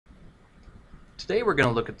Today we're going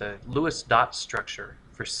to look at the Lewis dot structure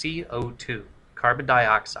for CO2, carbon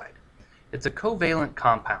dioxide. It's a covalent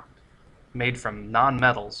compound made from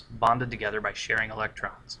nonmetals bonded together by sharing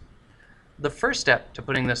electrons. The first step to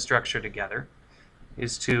putting this structure together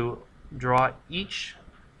is to draw each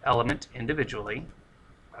element individually,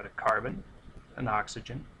 a carbon, an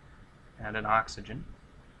oxygen, and an oxygen.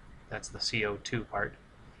 That's the CO2 part.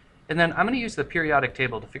 And then I'm going to use the periodic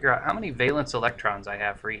table to figure out how many valence electrons I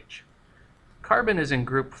have for each. Carbon is in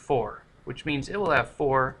group 4, which means it will have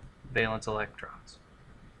 4 valence electrons.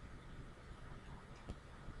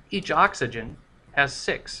 Each oxygen has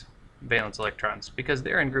 6 valence electrons because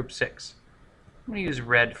they're in group 6. I'm going to use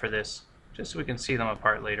red for this just so we can see them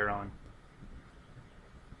apart later on.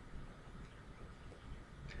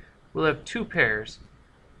 We'll have 2 pairs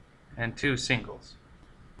and 2 singles.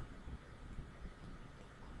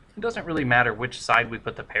 It doesn't really matter which side we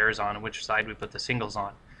put the pairs on and which side we put the singles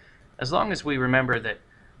on, as long as we remember that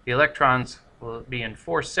the electrons will be in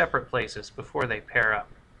 4 separate places before they pair up.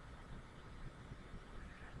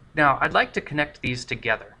 Now, I'd like to connect these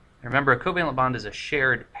together. Remember, a covalent bond is a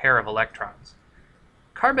shared pair of electrons.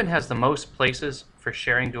 Carbon has the most places for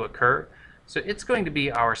sharing to occur, so it's going to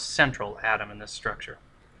be our central atom in this structure.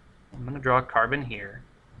 I'm going to draw carbon here.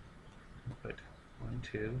 Put 1,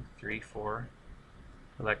 2, 3, 4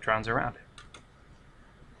 electrons around it.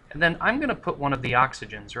 And then I'm going to put one of the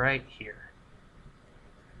oxygens right here.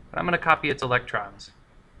 And I'm going to copy its electrons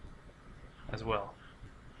as well.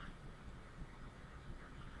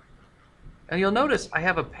 And you'll notice I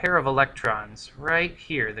have a pair of electrons right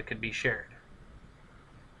here that could be shared.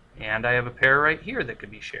 And I have a pair right here that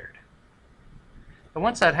could be shared. And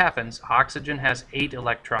once that happens, oxygen has 8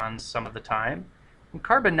 electrons some of the time, and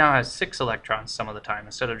carbon now has 6 electrons some of the time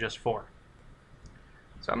instead of just 4.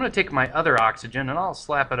 So I'm going to take my other oxygen and I'll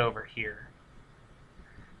slap it over here.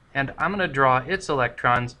 And I'm going to draw its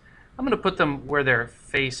electrons. I'm going to put them where they're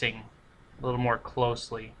facing a little more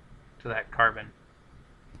closely to that carbon.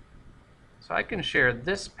 So I can share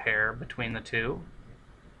this pair between the two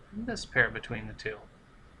and this pair between the two.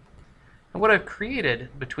 And what I've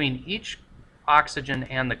created between each oxygen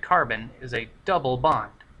and the carbon is a double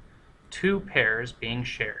bond, 2 pairs being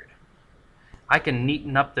shared. I can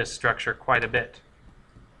neaten up this structure quite a bit.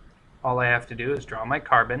 All I have to do is draw my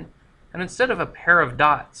carbon, and instead of a pair of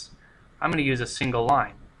dots, I'm going to use a single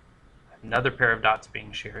line. Another pair of dots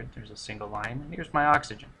being shared, there's a single line, and here's my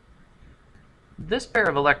oxygen. This pair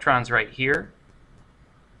of electrons right here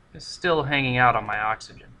is still hanging out on my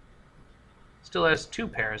oxygen. Still has 2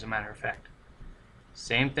 pairs, as a matter of fact.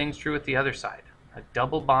 Same thing's true with the other side. A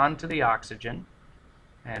double bond to the oxygen,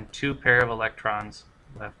 and 2 pair of electrons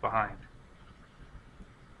left behind.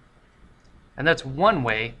 And that's one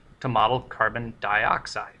way to model carbon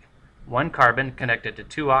dioxide. 1 carbon connected to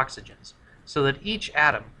 2 oxygens, so that each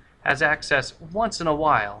atom has access once in a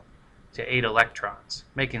while to 8 electrons,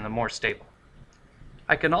 making them more stable.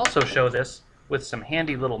 I can also show this with some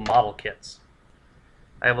handy little model kits.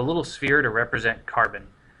 I have a little sphere to represent carbon.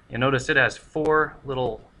 You'll notice it has 4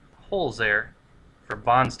 little holes there for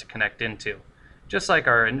bonds to connect into, just like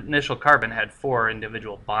our initial carbon had 4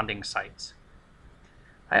 individual bonding sites.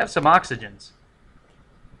 I have some oxygens.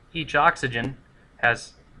 Each oxygen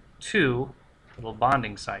has 2 little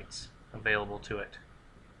bonding sites available to it.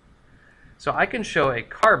 So I can show a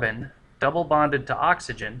carbon double bonded to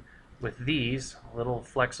oxygen with these little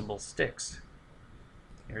flexible sticks.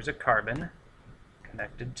 Here's a carbon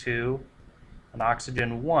connected to an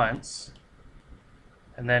oxygen once,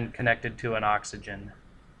 and then connected to an oxygen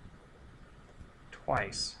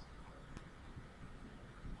twice.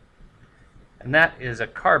 And that is a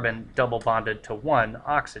carbon double bonded to 1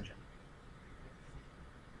 oxygen.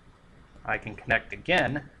 I can connect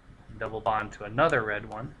again, double bond to another red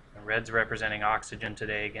one. The red's representing oxygen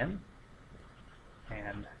today again,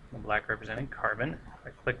 and the black representing carbon. I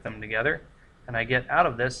click them together, and I get out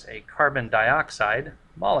of this a carbon dioxide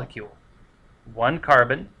molecule. 1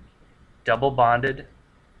 carbon double bonded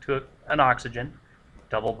to an oxygen,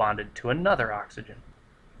 double bonded to another oxygen.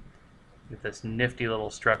 With this nifty little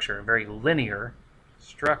structure, a very linear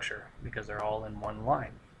structure because they're all in one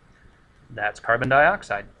line. That's carbon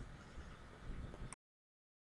dioxide.